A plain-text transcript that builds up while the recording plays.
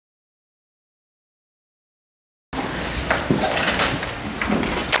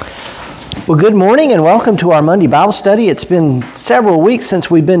Well, good morning and welcome to our Monday Bible study. It's been several weeks since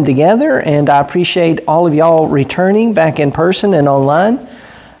we've been together, and I appreciate all of y'all returning back in person and online.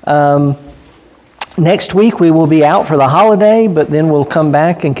 Next week we will be out for the holiday, but then we'll come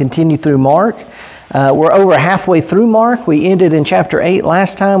back and continue through Mark. We're over halfway through Mark. We ended in chapter 8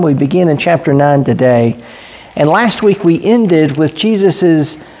 last time. We begin in chapter 9 today. And last week we ended with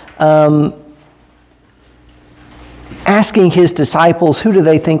Jesus's asking his disciples, who do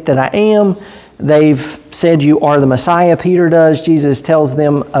they think that I am? They've said, you are the Messiah, Peter does. Jesus tells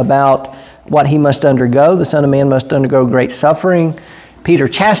them about what he must undergo. The Son of Man must undergo great suffering. Peter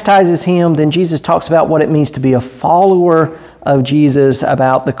chastises him. Then Jesus talks about what it means to be a follower of Jesus,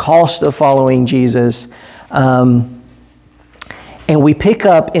 about the cost of following Jesus. And we pick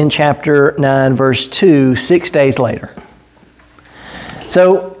up in chapter 9, verse 2, 6 days later.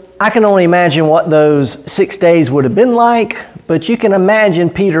 So I can only imagine what those 6 days would have been like, but you can imagine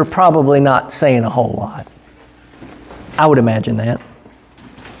Peter probably not saying a whole lot. I would imagine that.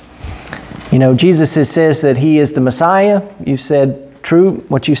 You know, Jesus says that he is the Messiah. You said true,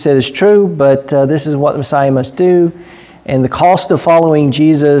 what you said is true, but this is what the Messiah must do. And the cost of following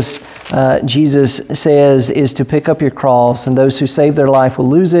Jesus, Jesus says, is to pick up your cross, and those who save their life will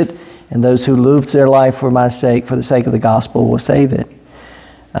lose it, and those who lose their life for my sake, for the sake of the gospel, will save it.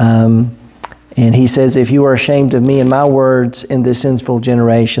 And he says, if you are ashamed of me and my words in this sinful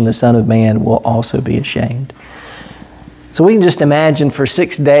generation, the Son of Man will also be ashamed. So we can just imagine for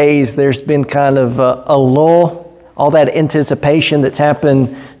 6 days there's been kind of a lull, all that anticipation that's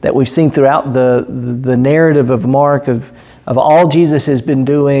happened that we've seen throughout the narrative of Mark of all Jesus has been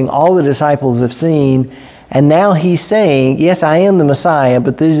doing, all the disciples have seen, and now he's saying, yes, I am the Messiah,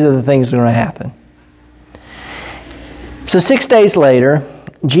 but these are the things that are going to happen. So 6 days later,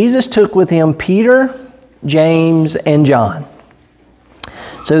 Jesus took with him Peter, James, and John.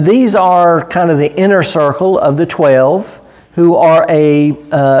 So these are kind of the inner circle of the 12, who are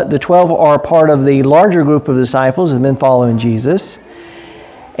the 12 are part of the larger group of disciples who have been following Jesus.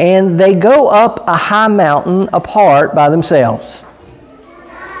 And they go up a high mountain apart by themselves.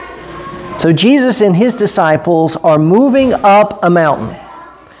 So Jesus and his disciples are moving up a mountain.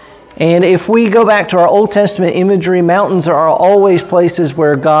 And if we go back to our Old Testament imagery, mountains are always places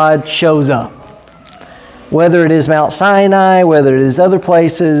where God shows up. Whether it is Mount Sinai, whether it is other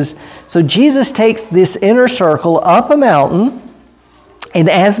places. So Jesus takes this inner circle up a mountain, and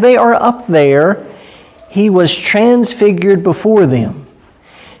as they are up there, he was transfigured before them.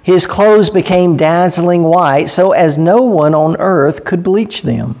 His clothes became dazzling white, so as no one on earth could bleach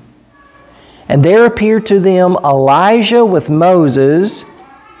them. And there appeared to them Elijah with Moses,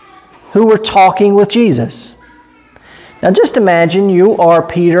 who were talking with Jesus. Now just imagine you are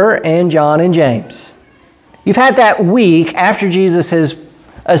Peter and John and James. You've had that week after Jesus has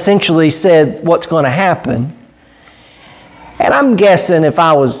essentially said what's going to happen. And I'm guessing if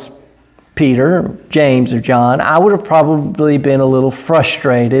I was Peter, James, or John, I would have probably been a little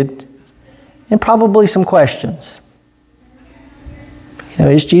frustrated and probably some questions. You know,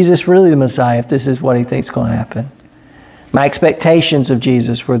 is Jesus really the Messiah if this is what he thinks is going to happen? My expectations of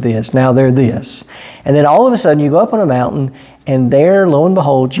Jesus were this. Now they're this. And then all of a sudden you go up on a mountain and there, lo and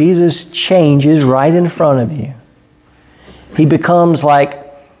behold, Jesus changes right in front of you. He becomes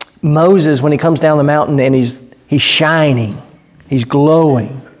like Moses when he comes down the mountain and he's shining. He's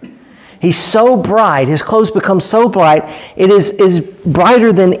glowing. He's so bright. His clothes become so bright. It is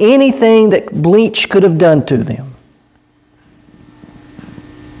brighter than anything that bleach could have done to them.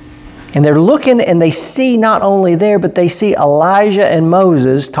 And they're looking and they see not only there, but they see Elijah and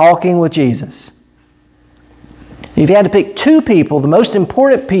Moses talking with Jesus. If you had to pick two people, the most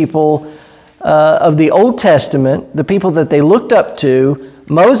important people of the Old Testament, the people that they looked up to,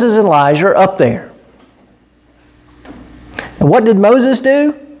 Moses and Elijah are up there. And what did Moses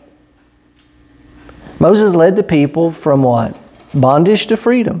do? Moses led the people from what? Bondage to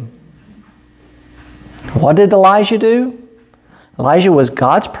freedom. What did Elijah do? Elijah was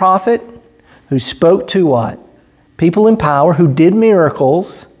God's prophet who spoke to what? People in power who did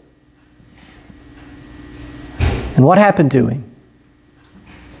miracles. And what happened to him?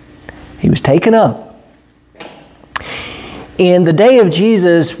 He was taken up. In the day of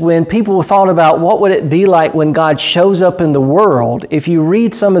Jesus, when people thought about what would it be like when God shows up in the world, if you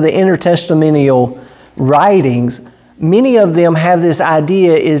read some of the intertestamental writings, many of them have this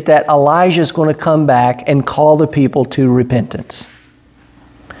idea is that Elijah is going to come back and call the people to repentance.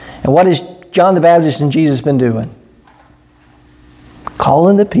 And what has John the Baptist and Jesus been doing?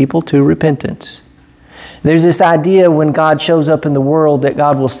 Calling the people to repentance. There's this idea when God shows up in the world that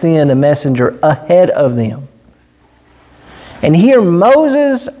God will send a messenger ahead of them. And here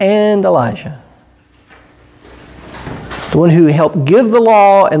Moses and Elijah, the one who helped give the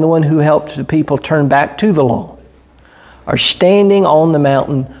law and the one who helped the people turn back to the law, are standing on the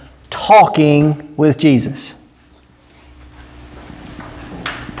mountain talking with Jesus.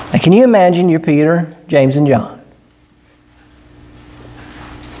 Now, can you imagine you're Peter, James, and John?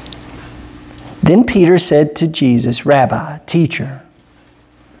 Then Peter said to Jesus, Rabbi, teacher.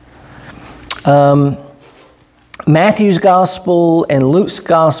 Matthew's gospel and Luke's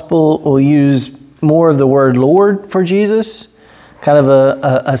gospel will use more of the word Lord for Jesus, kind of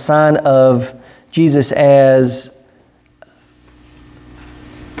a sign of Jesus as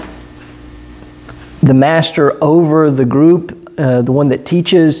the master over the group, the one that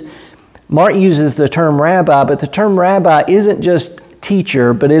teaches. Mark uses the term rabbi, but the term rabbi isn't just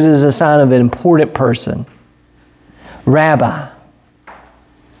teacher, but it is a sign of an important person. Rabbi,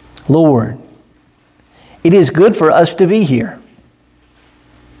 Lord. It is good for us to be here.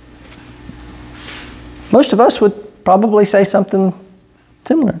 Most of us would probably say something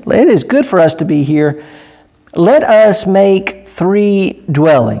similar. It is good for us to be here. Let us make 3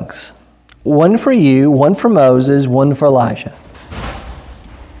 dwellings. One for you, one for Moses, one for Elijah.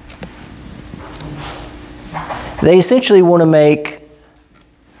 They essentially want to make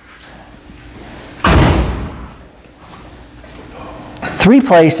three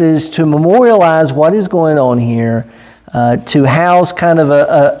places to memorialize what is going on here, to house kind of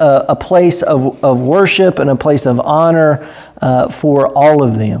a place of worship and a place of honor for all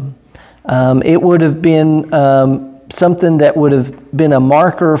of them. It would have been something that would have been a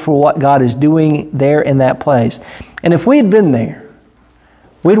marker for what God is doing there in that place. And if we had been there,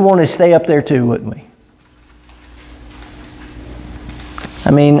 we'd want to stay up there too, wouldn't we? I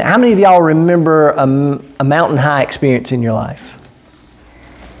mean, how many of y'all remember a mountain high experience in your life?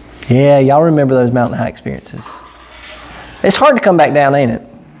 Yeah, y'all remember those mountain high experiences. It's hard to come back down, ain't it?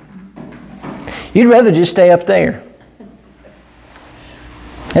 You'd rather just stay up there.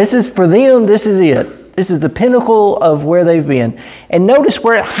 This is, for them, this is it. This is the pinnacle of where they've been. And notice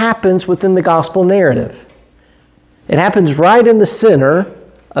where it happens within the gospel narrative. It happens right in the center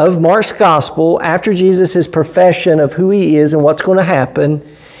of Mark's gospel after Jesus' profession of who he is and what's going to happen.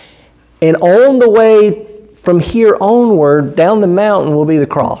 And on the way from here onward, down the mountain, will be the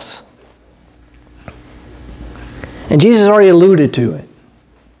cross. And Jesus already alluded to it.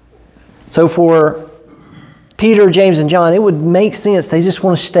 So for Peter, James, and John, it would make sense. They just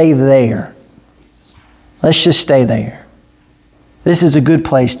want to stay there. Let's just stay there. This is a good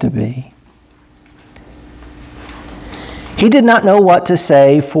place to be. He did not know what to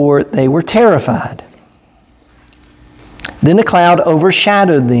say, for they were terrified. Then a cloud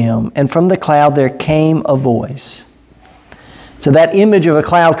overshadowed them, and from the cloud there came a voice. So that image of a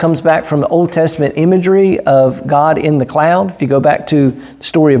cloud comes back from the Old Testament imagery of God in the cloud. If you go back to the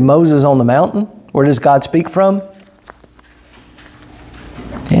story of Moses on the mountain, where does God speak from?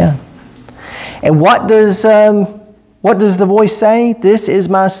 Yeah. And what does the voice say? This is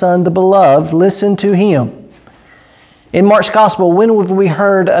my Son, the beloved. Listen to him. In Mark's Gospel, when have we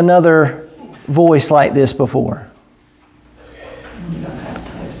heard another voice like this before?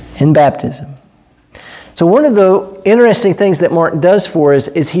 In baptism. So one of the interesting things that Mark does for us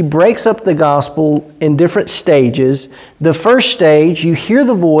is he breaks up the gospel in different stages. The first stage, you hear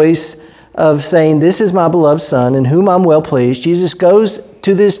the voice of saying, this is my beloved Son in whom I'm well pleased. Jesus goes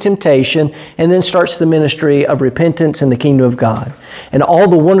to this temptation and then starts the ministry of repentance in the kingdom of God. And all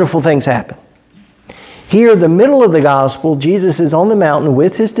the wonderful things happen. Here, the middle of the gospel, Jesus is on the mountain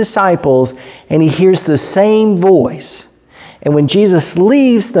with his disciples and he hears the same voice. And when Jesus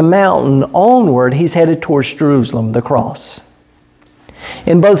leaves the mountain onward, he's headed towards Jerusalem, the cross.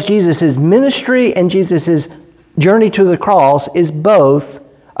 In both Jesus' ministry and Jesus' journey to the cross is both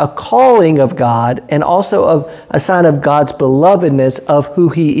a calling of God and also a sign of God's belovedness of who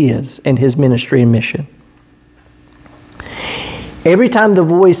he is and his ministry and mission. Every time the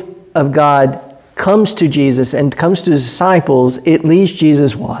voice of God comes to Jesus and comes to his disciples, it leads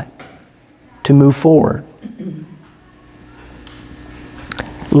Jesus what? To move forward.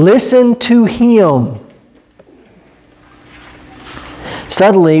 Listen to him.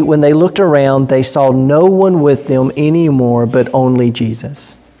 Suddenly, when they looked around, they saw no one with them anymore, but only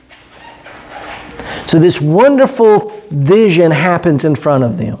Jesus. So this wonderful vision happens in front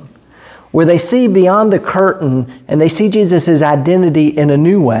of them, where they see beyond the curtain and they see Jesus' identity in a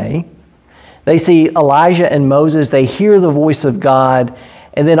new way. They see Elijah and Moses, they hear the voice of God,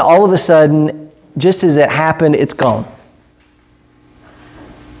 and then all of a sudden, just as it happened, it's gone.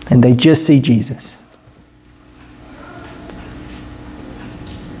 And they just see Jesus.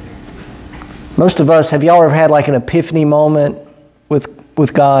 Most of us, have y'all ever had like an epiphany moment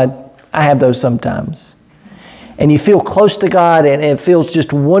with God? I have those sometimes. And you feel close to God and it feels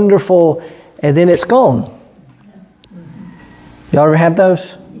just wonderful, and then it's gone. Y'all ever have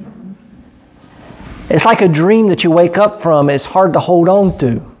those? It's like a dream that you wake up from. It's hard to hold on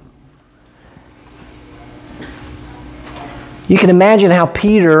to. You can imagine how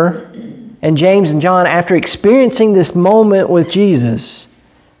Peter and James and John, after experiencing this moment with Jesus,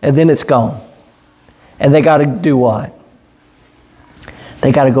 and then it's gone. And they got to do what?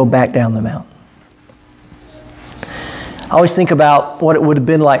 They got to go back down the mountain. I always think about what it would have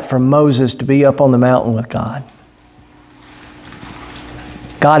been like for Moses to be up on the mountain with God.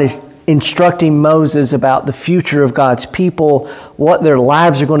 God is instructing Moses about the future of God's people, what their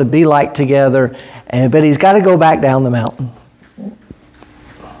lives are going to be like together, but he's got to go back down the mountain.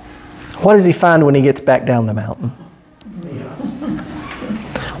 What does he find when he gets back down the mountain?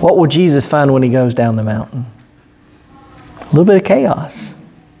 What will Jesus find when he goes down the mountain? A little bit of chaos.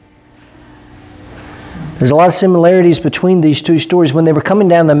 There's a lot of similarities between these two stories. When they were coming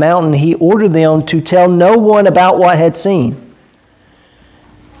down the mountain, he ordered them to tell no one about what had seen.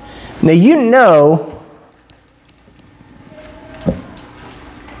 Now you know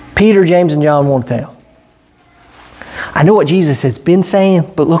Peter, James, and John won't tell. I know what Jesus has been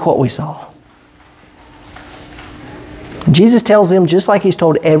saying, but look what we saw. Jesus tells them, just like he's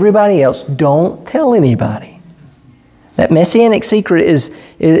told everybody else, don't tell anybody. That messianic secret is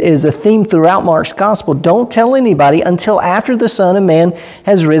a theme throughout Mark's gospel. Don't tell anybody until after the Son of Man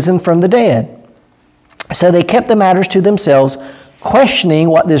has risen from the dead. So they kept the matters to themselves, questioning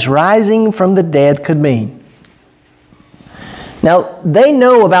what this rising from the dead could mean. Now, they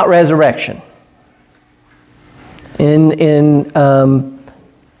know about resurrection. In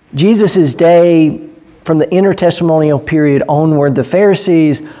Jesus' day, from the intertestamental period onward, the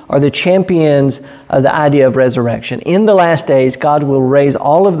Pharisees are the champions of the idea of resurrection. In the last days, God will raise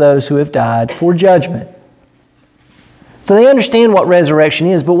all of those who have died for judgment. So they understand what resurrection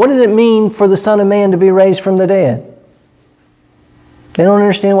is, but what does it mean for the Son of Man to be raised from the dead? They don't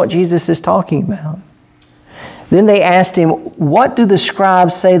understand what Jesus is talking about. Then they asked him, what do the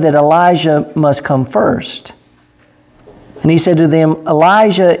scribes say that Elijah must come first? And he said to them,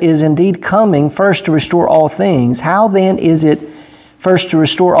 Elijah is indeed coming first to restore all things. How then is it first to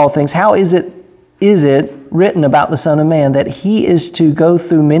restore all things? How is it written about the Son of Man that he is to go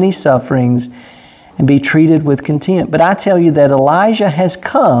through many sufferings and be treated with contempt? But I tell you that Elijah has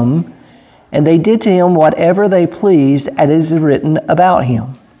come, and they did to him whatever they pleased, as is written about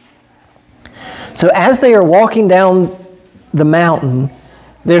him. So as they are walking down the mountain,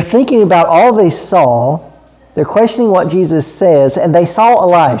 they're thinking about all they saw. They're questioning what Jesus says, and they saw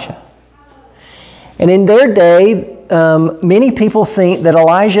Elijah. And in their day, many people think that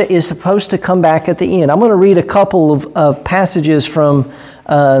Elijah is supposed to come back at the end. I'm going to read a couple of passages from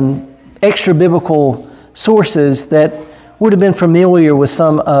extra-biblical sources that would have been familiar with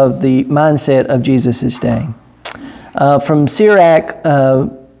some of the mindset of Jesus' day. From Sirach,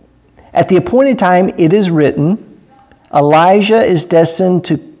 at the appointed time it is written, Elijah is destined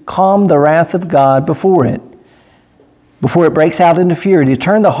to calm the wrath of God before it breaks out into fury, to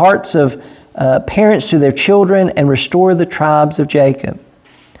turn the hearts of parents to their children and restore the tribes of Jacob.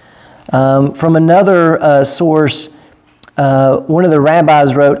 From another source, one of the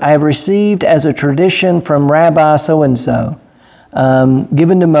rabbis wrote, I have received as a tradition from Rabbi so-and-so,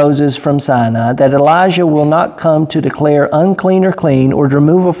 given to Moses from Sinai, that Elijah will not come to declare unclean or clean, or to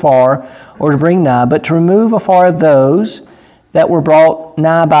remove afar, or to bring nigh, but to remove afar those that were brought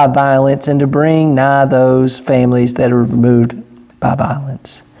nigh by violence, and to bring nigh those families that are removed by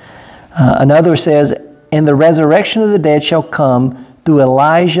violence. Another says, and the resurrection of the dead shall come through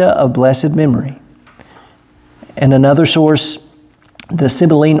Elijah of blessed memory. And another source, the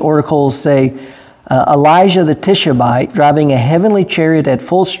Sibylline oracles say, Elijah the Tishbite, driving a heavenly chariot at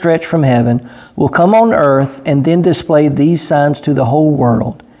full stretch from heaven, will come on earth and then display these signs to the whole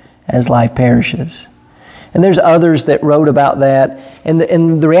world as life perishes. And there's others that wrote about that. And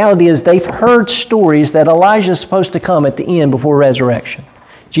the reality is they've heard stories that Elijah is supposed to come at the end before resurrection.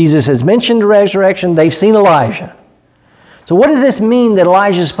 Jesus has mentioned the resurrection. They've seen Elijah. So what does this mean that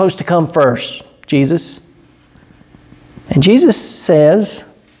Elijah is supposed to come first, Jesus? And Jesus says,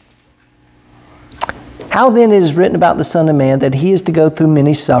 how then it is written about the Son of Man that he is to go through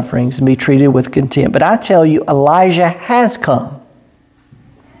many sufferings and be treated with contempt. But I tell you, Elijah has come.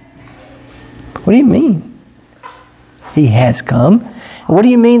 What do you mean? He has come. What do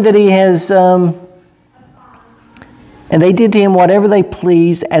you mean that he has... and they did to him whatever they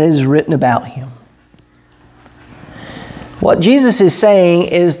pleased, as is written about him. What Jesus is saying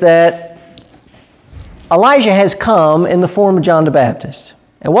is that Elijah has come in the form of John the Baptist.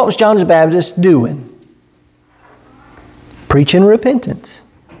 And what was John the Baptist doing? Preaching repentance.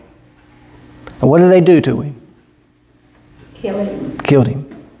 And what did they do to him? Killed him.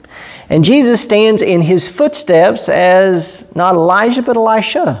 And Jesus stands in his footsteps as not Elijah, but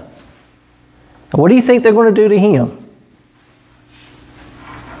Elisha. And what do you think they're going to do to him?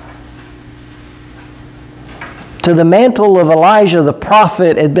 So the mantle of Elijah, the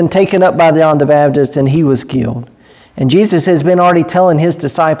prophet, had been taken up by John the Baptist and he was killed. And Jesus has been already telling his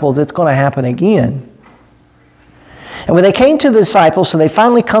disciples it's going to happen again. And when they came to the disciples, so they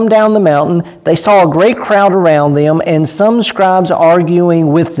finally come down the mountain, they saw a great crowd around them and some scribes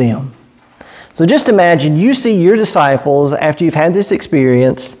arguing with them. So just imagine you see your disciples after you've had this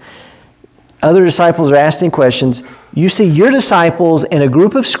experience. Other disciples are asking questions. You see your disciples and a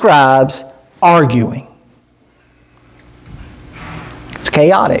group of scribes arguing. It's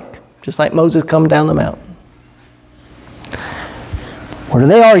chaotic, just like Moses come down the mountain. What are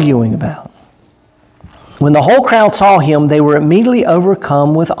they arguing about? When the whole crowd saw him, they were immediately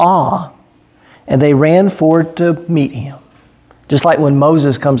overcome with awe, and they ran forward to meet him. Just like when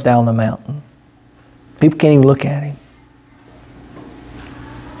Moses comes down the mountain. People can't even look at him.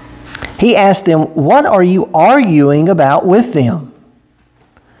 He asked them, "What are you arguing about with them?"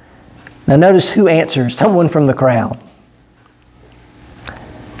 Now notice who answers. Someone from the crowd.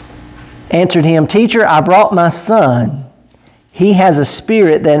 Answered him, "Teacher, I brought my son. He has a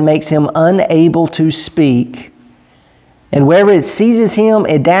spirit that makes him unable to speak. And wherever it seizes him,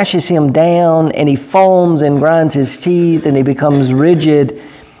 it dashes him down, and he foams and grinds his teeth, and he becomes rigid.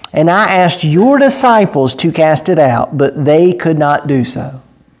 And I asked your disciples to cast it out, but they could not do so."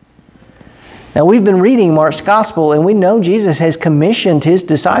 Now we've been reading Mark's Gospel, and we know Jesus has commissioned his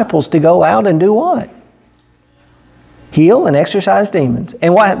disciples to go out and do what? Heal and exorcise demons.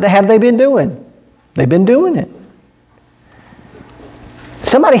 And what have they been doing? They've been doing it.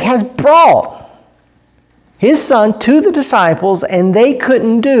 Somebody has brought his son to the disciples, and they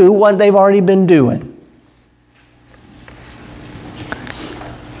couldn't do what they've already been doing.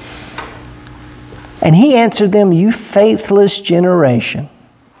 And he answered them, "You faithless generation.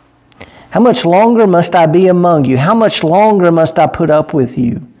 How much longer must I be among you? How much longer must I put up with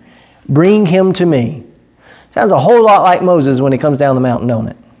you? Bring him to me." Sounds a whole lot like Moses when he comes down the mountain, don't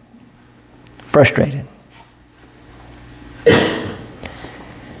it? Frustrated.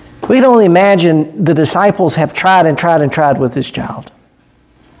 We can only imagine the disciples have tried and tried and tried with this child,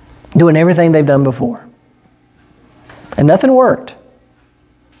 doing everything they've done before. And nothing worked.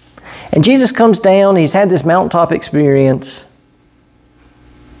 And Jesus comes down, he's had this mountaintop experience,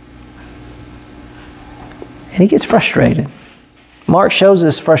 and he gets frustrated. Mark shows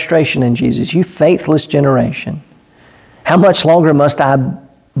us frustration in Jesus. "You faithless generation. How much longer must I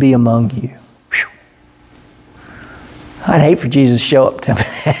be among you?" Whew. I'd hate for Jesus to show up to me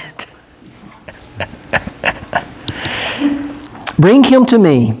that. "Bring him to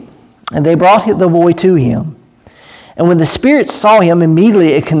me." And they brought the boy to him. And when the spirit saw him,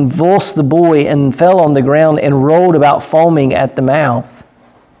 immediately it convulsed the boy and fell on the ground and rolled about foaming at the mouth.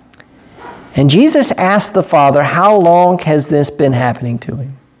 And Jesus asked the father, "How long has this been happening to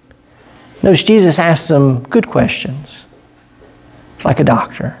him?" Notice Jesus asked some good questions. It's like a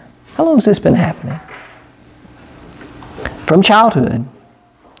doctor. How long has this been happening? From childhood.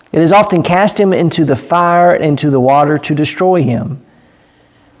 It has often cast him into the fire and into the water to destroy him.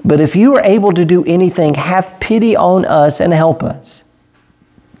 But if you are able to do anything, have pity on us and help us.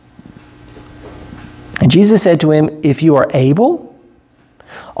 And Jesus said to him, "If you are able,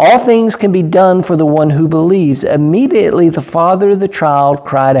 all things can be done for the one who believes." Immediately the father of the child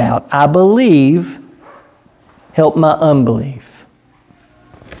cried out, "I believe, help my unbelief."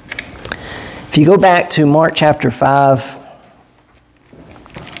 If you go back to Mark chapter 5,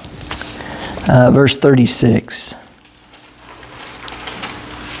 verse 36.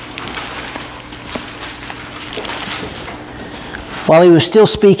 While he was still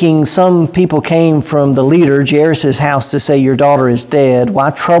speaking, some people came from the leader, Jairus' house, to say, "Your daughter is dead. Why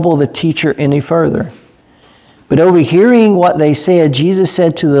trouble the teacher any further?" But overhearing what they said, Jesus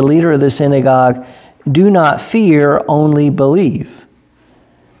said to the leader of the synagogue, "Do not fear, only believe."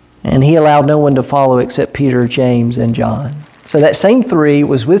 And he allowed no one to follow except Peter, James, and John. So that same three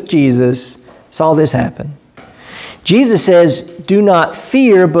was with Jesus, saw this happen. Jesus says, "Do not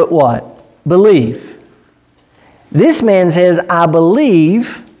fear, but what? Believe." This man says, "I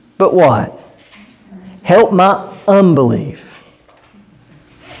believe, but what? Help my unbelief."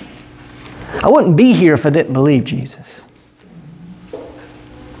 I wouldn't be here if I didn't believe Jesus.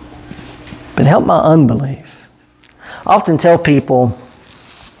 But help my unbelief. I often tell people,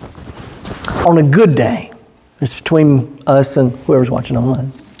 On a good day, it's between us and whoever's watching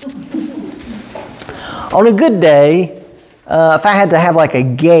online. On a good day, if I had to have like a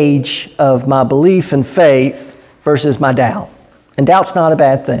gauge of my belief and faith versus my doubt, and doubt's not a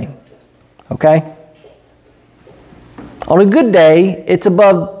bad thing, okay? On a good day, it's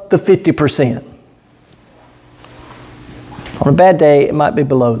above the 50%. On a bad day, it might be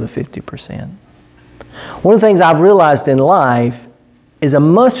below the 50%. One of the things I've realized in life is a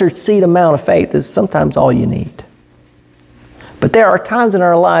mustard seed amount of faith is sometimes all you need. But there are times in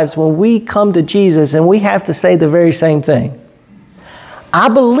our lives when we come to Jesus and we have to say the very same thing. I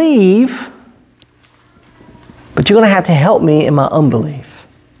believe, but you're going to have to help me in my unbelief.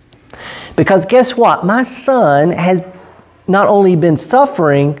 Because guess what? My son has not only been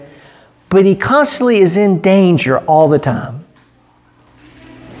suffering, but he constantly is in danger all the time.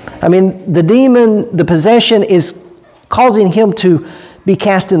 I mean, the demon, the possession is causing him to be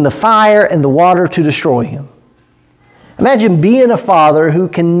cast in the fire and the water to destroy him. Imagine being a father who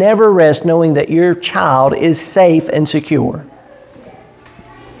can never rest knowing that your child is safe and secure.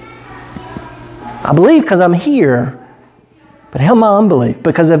 I believe because I'm here, but help my unbelief,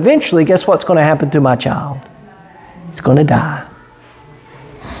 because eventually, guess what's going to happen to my child? It's going to die.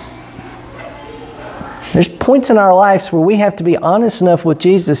 There's points in our lives where we have to be honest enough with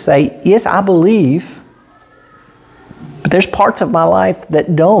Jesus to say, yes, I believe, but there's parts of my life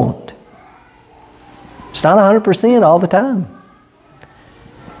that don't. It's not 100% all the time.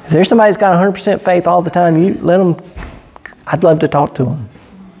 If there's somebody that's got 100% faith all the time, you let them, I'd love to talk to them.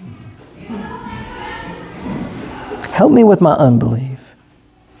 Help me with my unbelief.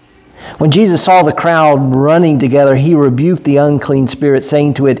 When Jesus saw the crowd running together, he rebuked the unclean spirit,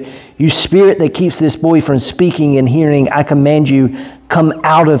 saying to it, "You spirit that keeps this boy from speaking and hearing, I command you, come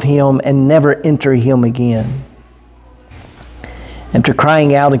out of him and never enter him again." After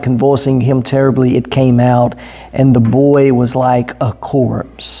crying out and convulsing him terribly, it came out, and the boy was like a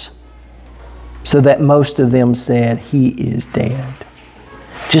corpse, so that most of them said, "He is dead."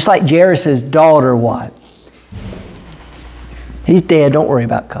 Just like Jairus' daughter, what? He's dead, don't worry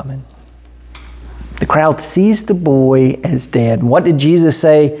about coming. The crowd sees the boy as dead. And what did Jesus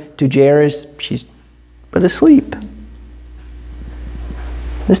say to Jairus? She's but asleep.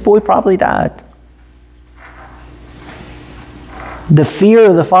 This boy probably died. The fear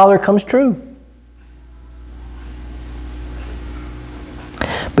of the father comes true.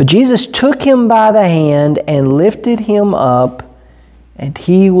 But Jesus took him by the hand and lifted him up, and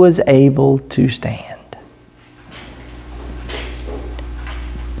he was able to stand.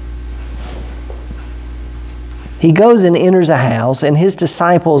 He goes and enters a house, and his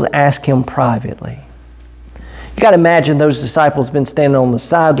disciples ask him privately. You got to imagine those disciples been standing on the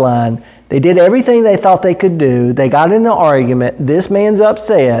sideline. They did everything they thought they could do. They got in an argument. This man's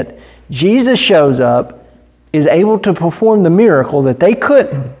upset. Jesus shows up, is able to perform the miracle that they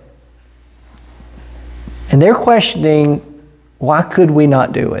couldn't. And they're questioning, why could we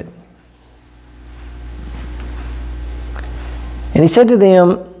not do it? And he said to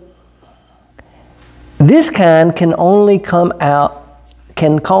them, this kind can only come out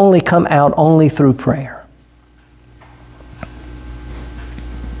only through prayer.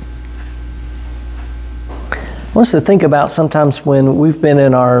 I want us to think about sometimes when we've been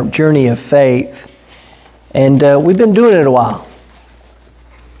in our journey of faith and we've been doing it a while.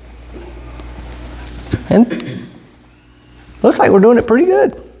 And looks like we're doing it pretty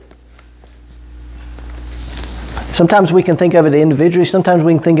good. Sometimes we can think of it individually. Sometimes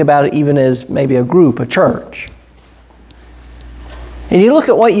we can think about it even as maybe a group, a church. And you look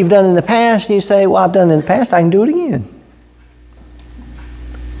at what you've done in the past and you say, well, I've done it in the past, I can do it again.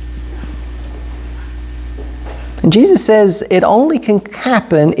 And Jesus says it only can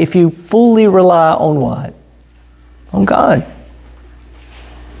happen if you fully rely on what? On God.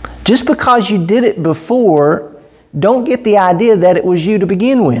 Just because you did it before, don't get the idea that it was you to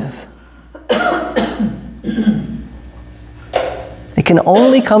begin with. It can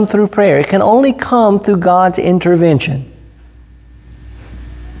only come through prayer. It can only come through God's intervention.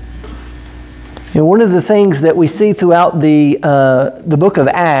 You know, one of the things that we see throughout the book of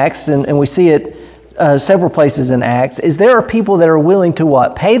Acts, and we see it several places in Acts, is there are people that are willing to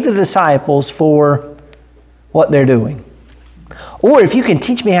what? Pay the disciples for what they're doing. Or if you can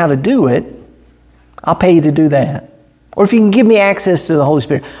teach me how to do it, I'll pay you to do that. Or if you can give me access to the Holy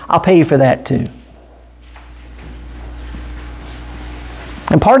Spirit, I'll pay you for that too.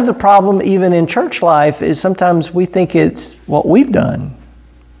 And part of the problem even in church life is sometimes we think it's what we've done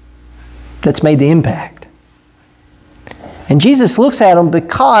that's made the impact. And Jesus looks at them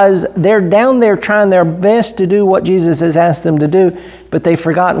because they're down there trying their best to do what Jesus has asked them to do, but they've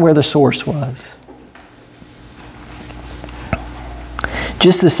forgotten where the source was.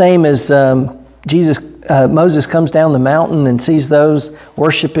 Just the same as Moses comes down the mountain and sees those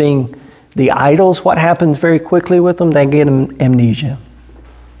worshiping the idols, what happens very quickly with them? They get amnesia.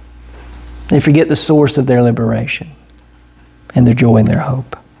 They forget the source of their liberation and their joy and their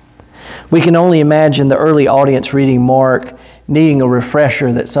hope. We can only imagine the early audience reading Mark needing a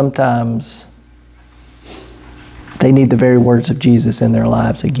refresher that sometimes they need the very words of Jesus in their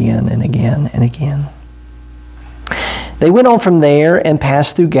lives again and again and again. They went on from there and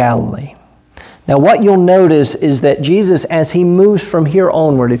passed through Galilee. Now what you'll notice is that Jesus, as he moves from here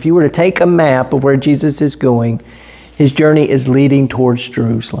onward, if you were to take a map of where Jesus is going, his journey is leading towards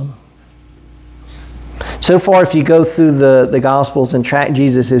Jerusalem. So far, if you go through the Gospels and track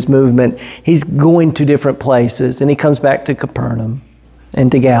Jesus' movement, he's going to different places, and he comes back to Capernaum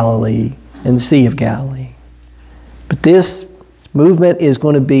and to Galilee and the Sea of Galilee. But this movement is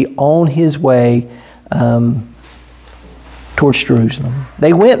going to be on his way towards Jerusalem.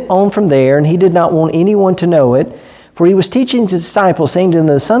 They went on from there, and he did not want anyone to know it, for he was teaching his disciples, saying to them,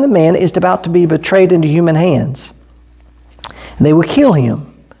 the Son of Man is about to be betrayed into human hands, and they will kill him.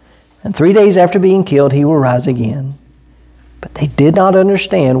 And 3 days after being killed, he will rise again. But they did not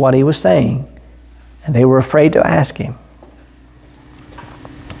understand what he was saying, and they were afraid to ask him.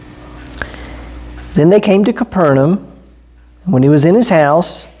 Then they came to Capernaum. When he was in the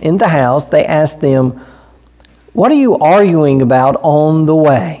house, they asked them, what are you arguing about on the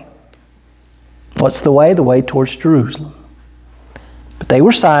way? What's the way? The way towards Jerusalem. But they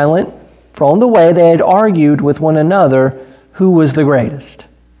were silent, for on the way they had argued with one another who was the greatest.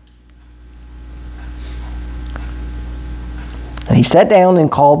 And he sat down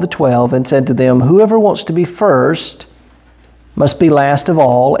and called the 12 and said to them, whoever wants to be first must be last of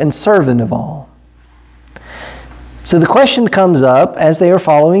all and servant of all. So the question comes up as they are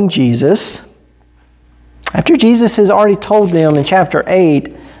following Jesus. After Jesus has already told them in chapter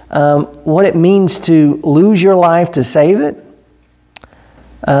 8 what it means to lose your life to save it,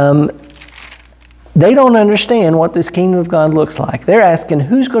 they don't understand what this kingdom of God looks like. They're asking,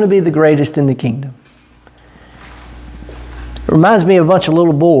 who's going to be the greatest in the kingdom? It reminds me of a bunch of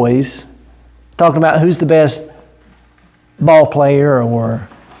little boys talking about who's the best ball player or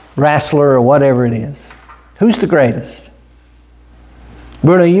wrestler or whatever it is. Who's the greatest?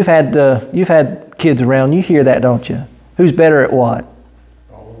 Bruno, you've had kids around. You hear that, don't you? Who's better at what?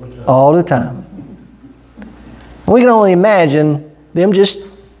 All the time. All the time. We can only imagine them just,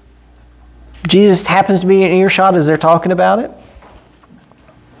 Jesus happens to be in earshot as they're talking about it.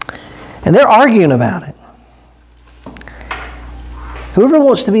 And they're arguing about it. Whoever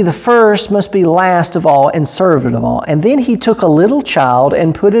wants to be the first must be last of all and servant of all. And then he took a little child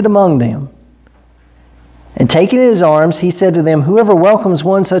and put it among them. And taking in his arms, he said to them, whoever welcomes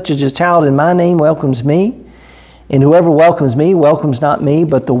one such as a child in my name welcomes me. And whoever welcomes me welcomes not me,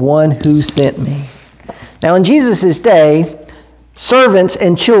 but the one who sent me. Now in Jesus' day, servants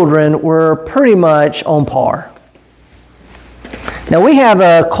and children were pretty much on par. Now we have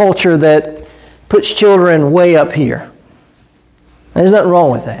a culture that puts children way up here. There's nothing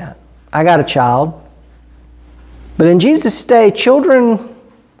wrong with that. I got a child. But in Jesus' day, children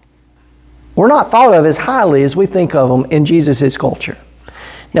were not thought of as highly as we think of them in Jesus' culture.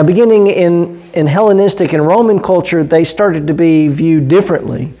 Now, beginning in Hellenistic and Roman culture, they started to be viewed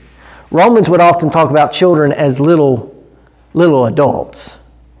differently. Romans would often talk about children as little adults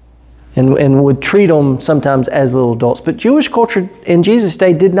and would treat them sometimes as little adults. But Jewish culture in Jesus'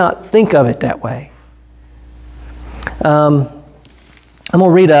 day did not think of it that way. I'm going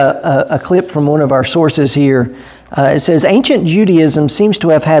to read a clip from one of our sources here. It says, ancient Judaism seems to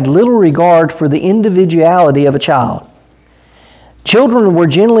have had little regard for the individuality of a child. Children were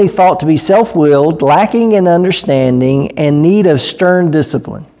generally thought to be self-willed, lacking in understanding, and need of stern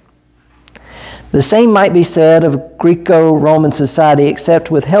discipline. The same might be said of Greco-Roman society, except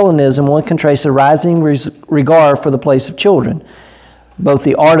with Hellenism, one can trace a rising regard for the place of children. Both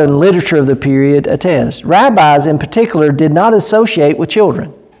the art and literature of the period attest. Rabbis in particular did not associate with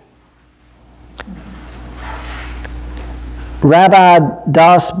children. Rabbi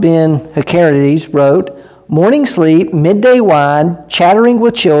Das ben Hecarides wrote, morning sleep, midday wine, chattering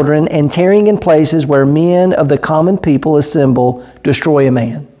with children, and tearing in places where men of the common people assemble destroy a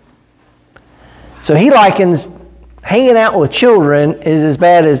man. So he likens hanging out with children is as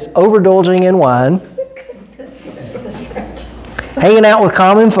bad as overindulging in wine, hanging out with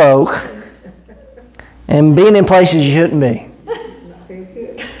common folk, and being in places you shouldn't be.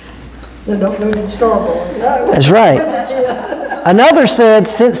 So don't go to Scarborough. No. That's right. Another said,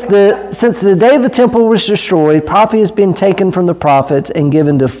 since the day the temple was destroyed, prophecy has been taken from the prophets and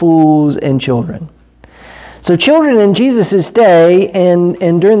given to fools and children. So children in Jesus' day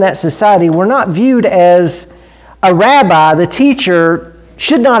and during that society were not viewed as a rabbi. The teacher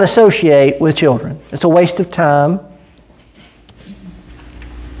should not associate with children. It's a waste of time.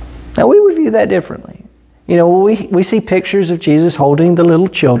 Now we would view that differently. You know, we see pictures of Jesus holding the little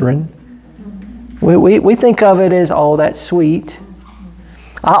children. We think of it as, oh, that's sweet.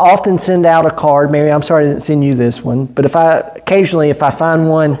 I often send out a card. Mary, I'm sorry I didn't send you this one. But occasionally if I find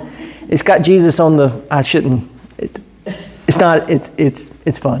one, it's got Jesus on the, I shouldn't, it's not,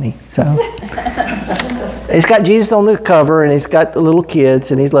 it's funny. So it's got Jesus on the cover, and it's got the little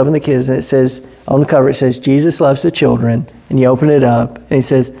kids, and he's loving the kids. And it says, on the cover, it says, Jesus loves the children. And you open it up, and he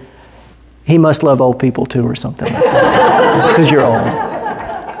says, he must love old people too, or something like that. Because you're old.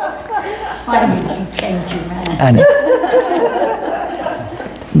 Why did you change your mind? I know.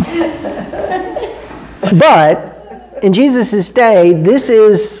 But in Jesus' day, this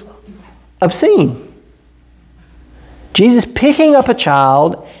is obscene. Jesus picking up a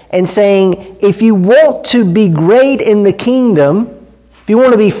child and saying, if you want to be great in the kingdom, if you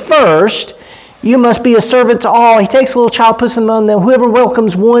want to be first, you must be a servant to all. He takes a little child, puts him on them. Whoever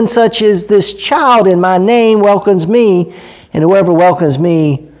welcomes one such as this child in my name welcomes me, and whoever welcomes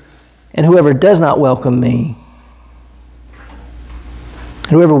me, and whoever does not welcome me,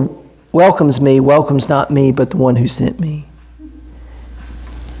 and whoever welcomes me welcomes not me, but the one who sent me.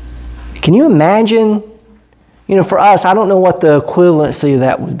 Can you imagine? You know, for us, I don't know what the equivalency of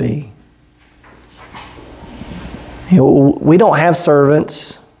that would be. You know, we don't have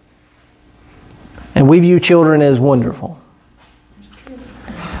servants, and we view children as wonderful.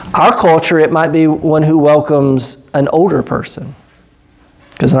 Our culture, it might be one who welcomes an older person.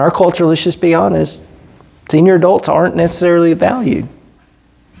 Because in our culture, let's just be honest, senior adults aren't necessarily valued.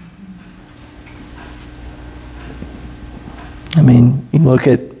 I mean, you look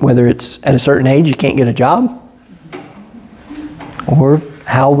at whether it's at a certain age you can't get a job, or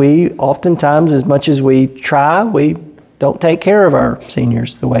how we oftentimes, as much as we try, we don't take care of our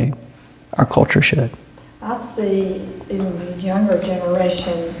seniors the way our culture should. I see even the younger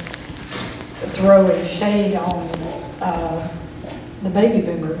generation throwing shade on the baby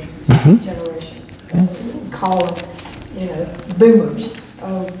boomer generation. Call them, boomers.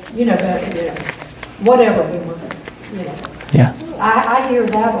 Whatever boomer, Yeah. I hear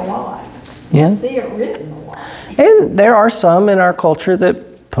that a lot. Yeah. I see it written a lot. And there are some in our culture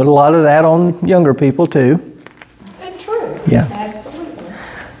that put a lot of that on younger people too. And true. Yeah. Absolutely.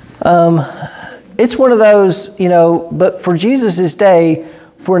 It's one of those, but for Jesus' day,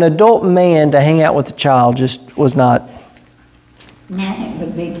 for an adult man to hang out with a child just was not. Now it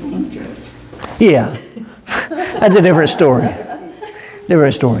would be dangerous. Yeah. That's a different story.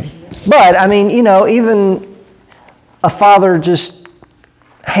 Different story. But, I mean, even a father just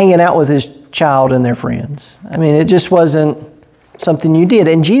hanging out with his child and their friends. I mean, it just wasn't something you did.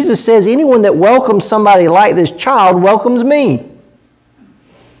 And Jesus says, anyone that welcomes somebody like this child welcomes me.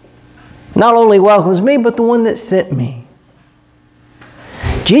 Not only welcomes me, but the one that sent me.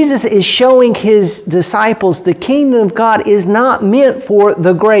 Jesus is showing his disciples the kingdom of God is not meant for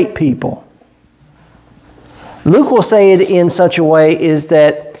the great people. Luke will say it in such a way is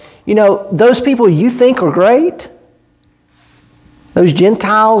that, those people you think are great, those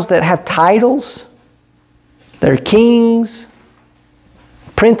Gentiles that have titles, they're kings,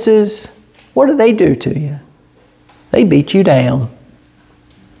 princes, what do they do to you? They beat you down.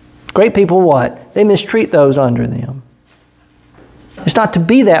 Great people what? They mistreat those under them. It's not to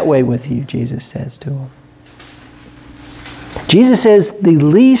be that way with you, Jesus says to them. Jesus says, the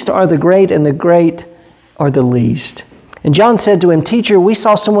least are the great, and the great are the least. And John said to him, Teacher, we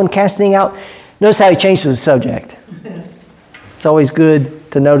saw someone casting out. Notice how he changes the subject. It's always good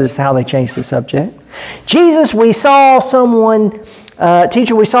to notice how they change the subject. Jesus, we saw someone,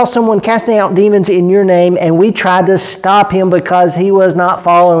 Teacher, we saw someone casting out demons in your name, and we tried to stop him because he was not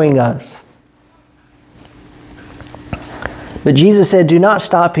following us. But Jesus said, do not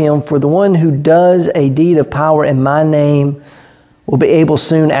stop him, for the one who does a deed of power in my name will be able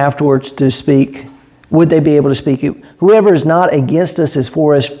soon afterwards to speak. Would they be able to speak? Whoever is not against us is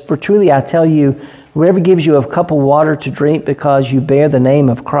for us. For truly I tell you, whoever gives you a cup of water to drink because you bear the name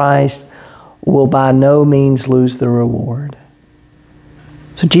of Christ will by no means lose the reward.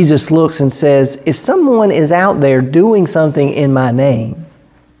 So Jesus looks and says, if someone is out there doing something in my name,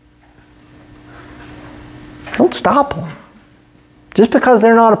 don't stop them. Just because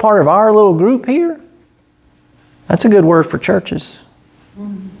they're not a part of our little group here, that's a good word for churches.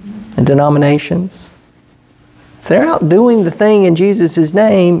 And and denominations. If they're out doing the thing in Jesus'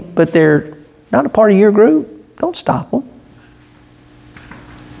 name, but they're not a part of your group, don't stop them.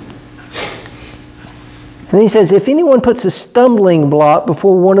 And then he says, if anyone puts a stumbling block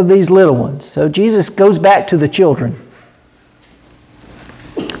before one of these little ones. So Jesus goes back to the children.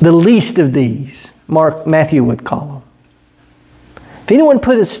 The least of these, Matthew would call them. If anyone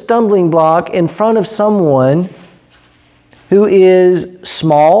put a stumbling block in front of someone who is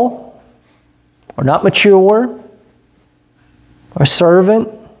small or not mature or a servant,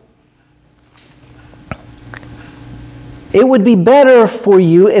 it would be better for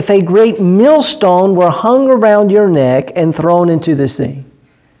you if a great millstone were hung around your neck and thrown into the sea.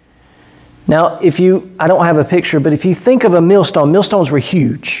 Now, I don't have a picture, but if you think of a millstone, millstones were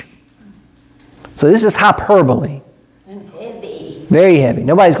huge. So this is hyperbole. And heavy. Very heavy.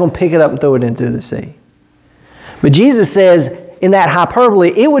 Nobody's going to pick it up and throw it into the sea. But Jesus says, in that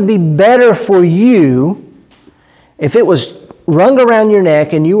hyperbole, it would be better for you if it was rung around your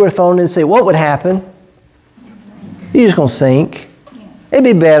neck and you were thrown into the sea. What would happen? You're just going to sink. It'd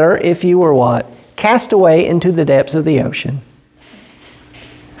be better if you were what? Cast away into the depths of the ocean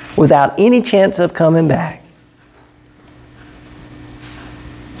without any chance of coming back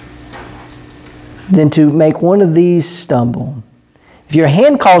than to make one of these stumble. If your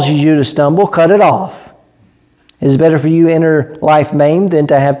hand causes you to stumble, cut it off. It is better for you to enter life maimed than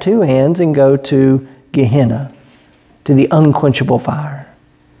to have two hands and go to Gehenna, to the unquenchable fire.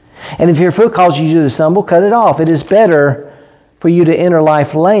 And if your foot causes you to stumble, cut it off. It is better for you to enter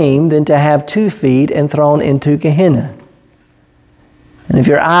life lame than to have 2 feet and thrown into Gehenna. And if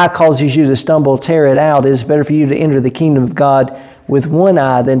your eye causes you to stumble, tear it out. It is better for you to enter the kingdom of God with 1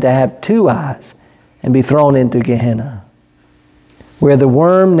 eye than to have 2 eyes and be thrown into Gehenna, where the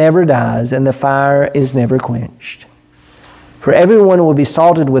worm never dies and the fire is never quenched. For everyone will be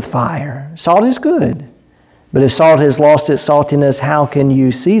salted with fire. Salt is good. But if salt has lost its saltiness, how can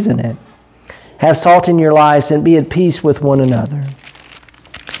you season it? Have salt in your lives and be at peace with one another.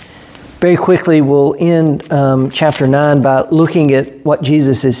 Very quickly, we'll end chapter 9 by looking at what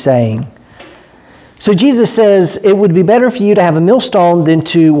Jesus is saying. So Jesus says, it would be better for you to have a millstone than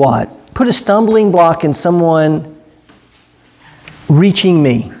to what? Put a stumbling block in someone reaching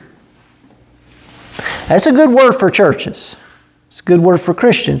me. That's a good word for churches. It's a good word for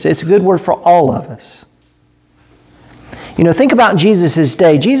Christians. It's a good word for all of us. You know, think about Jesus'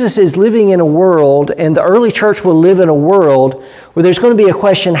 day. Jesus is living in a world, and the early church will live in a world where there's going to be a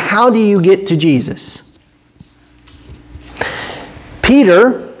question, how do you get to Jesus?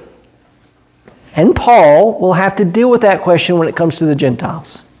 Peter and Paul will have to deal with that question when it comes to the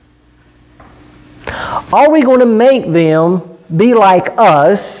Gentiles. Are we going to make them be like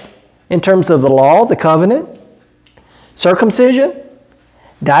us in terms of the law, the covenant, circumcision,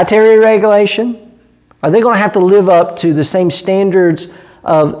 dietary regulation? Are they going to have to live up to the same standards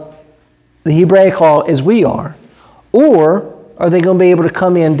of the Hebraic law as we are? Or are they going to be able to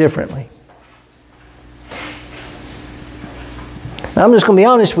come in differently? Now, I'm just going to be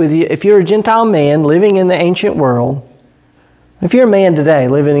honest with you. If you're a Gentile man living in the ancient world, if you're a man today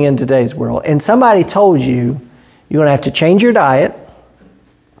living in today's world, and somebody told you you're going to have to change your diet,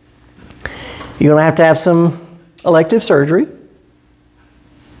 you're going to have some elective surgery,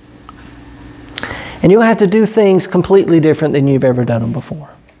 and you'll have to do things completely different than you've ever done them before.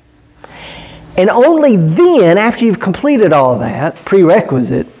 And only then, after you've completed all of that,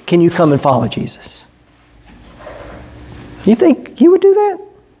 prerequisite, can you come and follow Jesus. You think you would do that?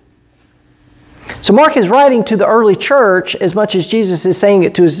 So Mark is writing to the early church as much as Jesus is saying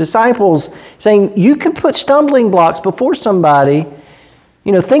it to his disciples, saying you can put stumbling blocks before somebody.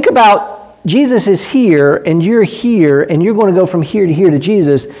 You know, think about Jesus is here and you're going to go from here to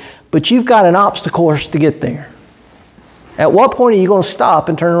Jesus, but you've got an obstacle course to get there. At what point are you going to stop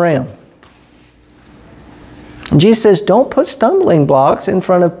and turn around? And Jesus says, don't put stumbling blocks in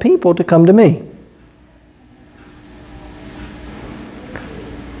front of people to come to me.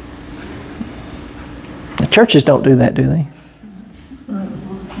 The churches don't do that, do they?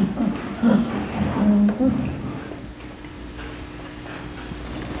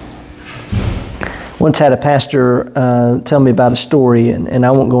 Once had a pastor tell me about a story, and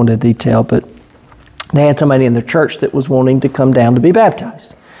I won't go into detail, but they had somebody in their church that was wanting to come down to be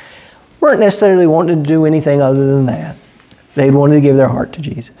baptized. Weren't necessarily wanting to do anything other than that. They wanted to give their heart to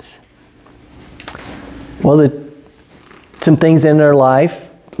Jesus. Well, some things in their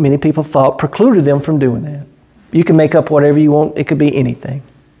life, many people thought, precluded them from doing that. You can make up whatever you want. It could be anything.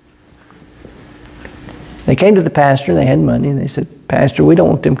 They came to the pastor, they had money, and they said, Pastor, we don't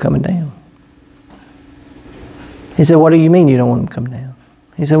want them coming down. He said, what do you mean you don't want them coming down?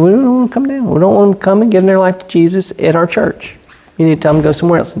 He said, we don't want them to come down. We don't want them to come and give their life to Jesus at our church. You need to tell them to go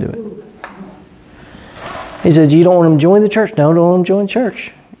somewhere else and do it. He says, you don't want them to join the church? No, don't want them to join the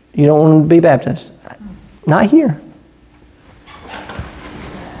church. You don't want them to be baptized? Not here.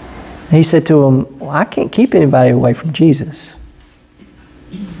 And he said to him, well, I can't keep anybody away from Jesus.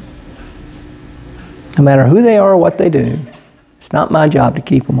 No matter who they are or what they do, it's not my job to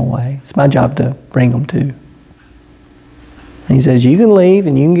keep them away. It's my job to bring them to. And he says, you can leave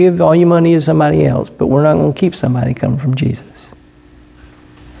and you can give all your money to somebody else, but we're not going to keep somebody coming from Jesus.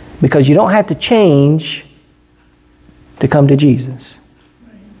 Because you don't have to change to come to Jesus.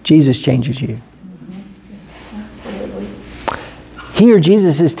 Jesus changes you. Absolutely. Here,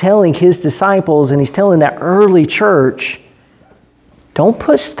 Jesus is telling his disciples, and he's telling that early church, don't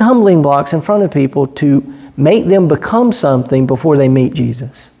put stumbling blocks in front of people to make them become something before they meet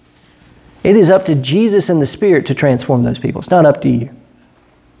Jesus. It is up to Jesus and the Spirit to transform those people. It's not up to you.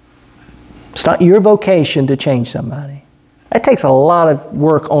 It's not your vocation to change somebody. That takes a lot of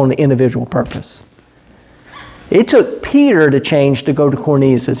work on the individual purpose. It took Peter to change to go to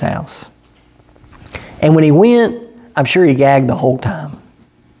Cornelius' house. And when he went, I'm sure he gagged the whole time.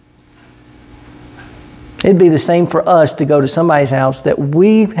 It'd be the same for us to go to somebody's house that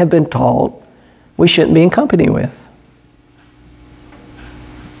we have been taught we shouldn't be in company with.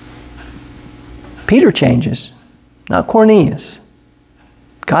 Peter changes, not Cornelius.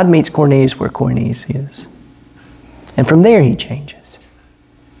 God meets Cornelius where Cornelius is. And from there he changes.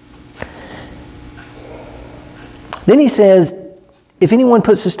 Then he says, if anyone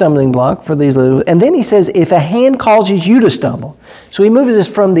puts a stumbling block for these little, and then he says, if a hand causes you to stumble. So he moves this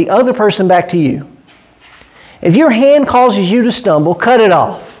from the other person back to you. If your hand causes you to stumble, cut it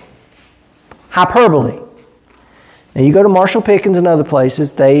off. Hyperbole. Now you go to Marshall Pickens and other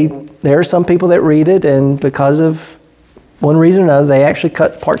places, there are some people that read it, and because of one reason or another, they actually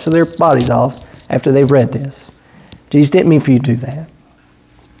cut parts of their bodies off after they've read this. Jesus didn't mean for you to do that.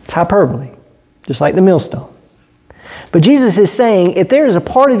 It's hyperbole, just like the millstone. But Jesus is saying, if there is a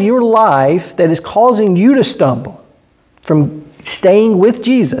part of your life that is causing you to stumble from staying with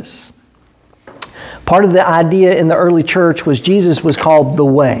Jesus, part of the idea in the early church was Jesus was called the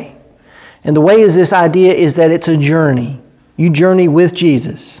way. And the way is this idea is that it's a journey. You journey with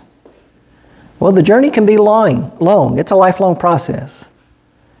Jesus. Well, the journey can be long. It's a lifelong process.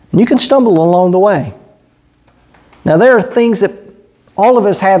 And you can stumble along the way. Now, there are things that all of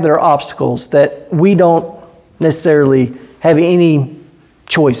us have that are obstacles that we don't necessarily have any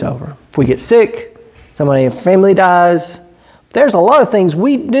choice over. If we get sick, somebody in the family dies, there's a lot of things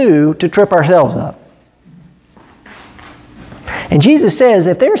we do to trip ourselves up. And Jesus says,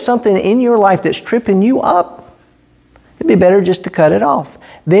 if there's something in your life that's tripping you up, it'd be better just to cut it off.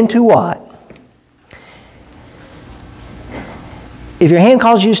 Then to what? If your hand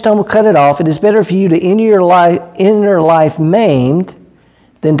causes you to stumble, cut it off. It is better for you to enter your life maimed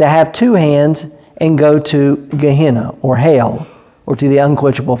than to have two hands and go to Gehenna or hell or to the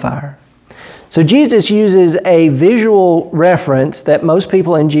unquenchable fire. So Jesus uses a visual reference that most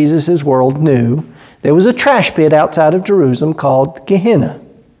people in Jesus' world knew. There was a trash pit outside of Jerusalem called Gehenna.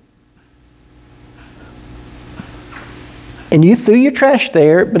 And you threw your trash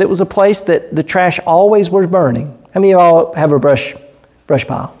there, but it was a place that the trash always was burning. How many of y'all have a brush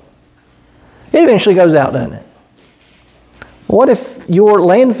pile? It eventually goes out, doesn't it? What if your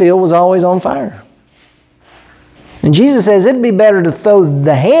landfill was always on fire? And Jesus says it'd be better to throw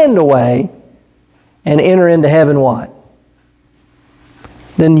the hand away and enter into heaven what?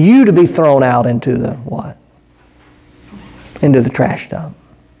 Than you to be thrown out into the what? Into the trash dump.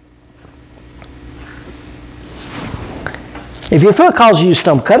 If your foot causes you to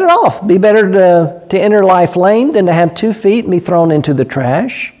stumble, cut it off. Be better to enter life lame than to have 2 feet and be thrown into the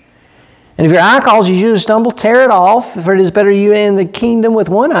trash. And if your eye causes you to stumble, tear it off. For it is better you in the kingdom with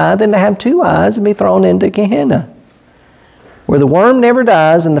one eye than to have 2 eyes and be thrown into Gehenna, where the worm never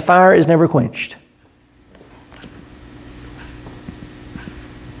dies and the fire is never quenched.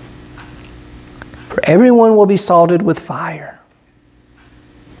 For everyone will be salted with fire.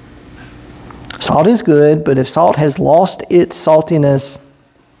 Salt is good, but if salt has lost its saltiness,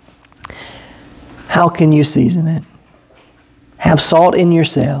 how can you season it? Have salt in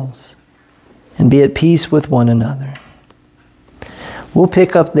yourselves and be at peace with one another. We'll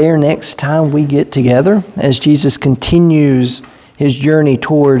pick up there next time we get together as Jesus continues his journey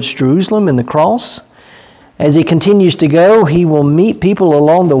towards Jerusalem and the cross. As he continues to go, he will meet people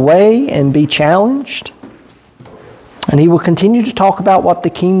along the way and be challenged. And he will continue to talk about what the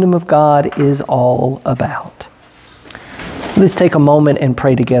kingdom of God is all about. Let's take a moment and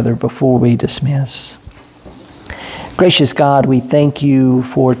pray together before we dismiss. Gracious God, we thank you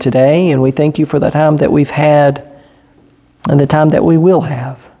for today, and we thank you for the time that we've had and the time that we will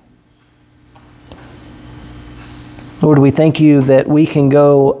have. Lord, we thank you that we can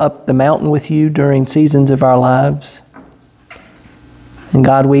go up the mountain with you during seasons of our lives. And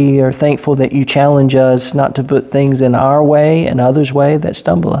God, we are thankful that you challenge us not to put things in our way and others' way that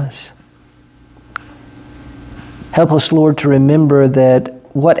stumble us. Help us, Lord, to remember that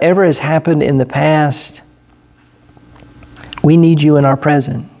whatever has happened in the past, we need you in our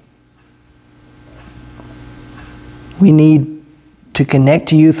present. We need to connect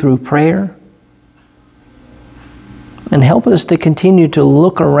to you through prayer. And help us to continue to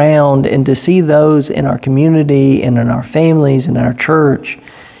look around and to see those in our community and in our families and our church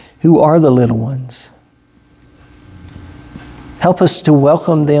who are the little ones. Help us to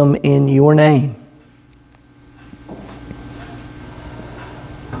welcome them in your name.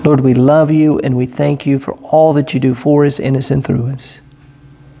 Lord, we love you and we thank you for all that you do for us, in us, and through us.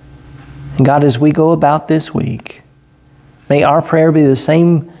 And God, as we go about this week, may our prayer be the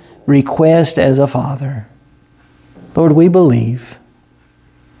same request as a father. Lord, we believe,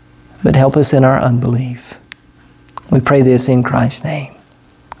 but help us in our unbelief. We pray this in Christ's name.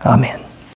 Amen.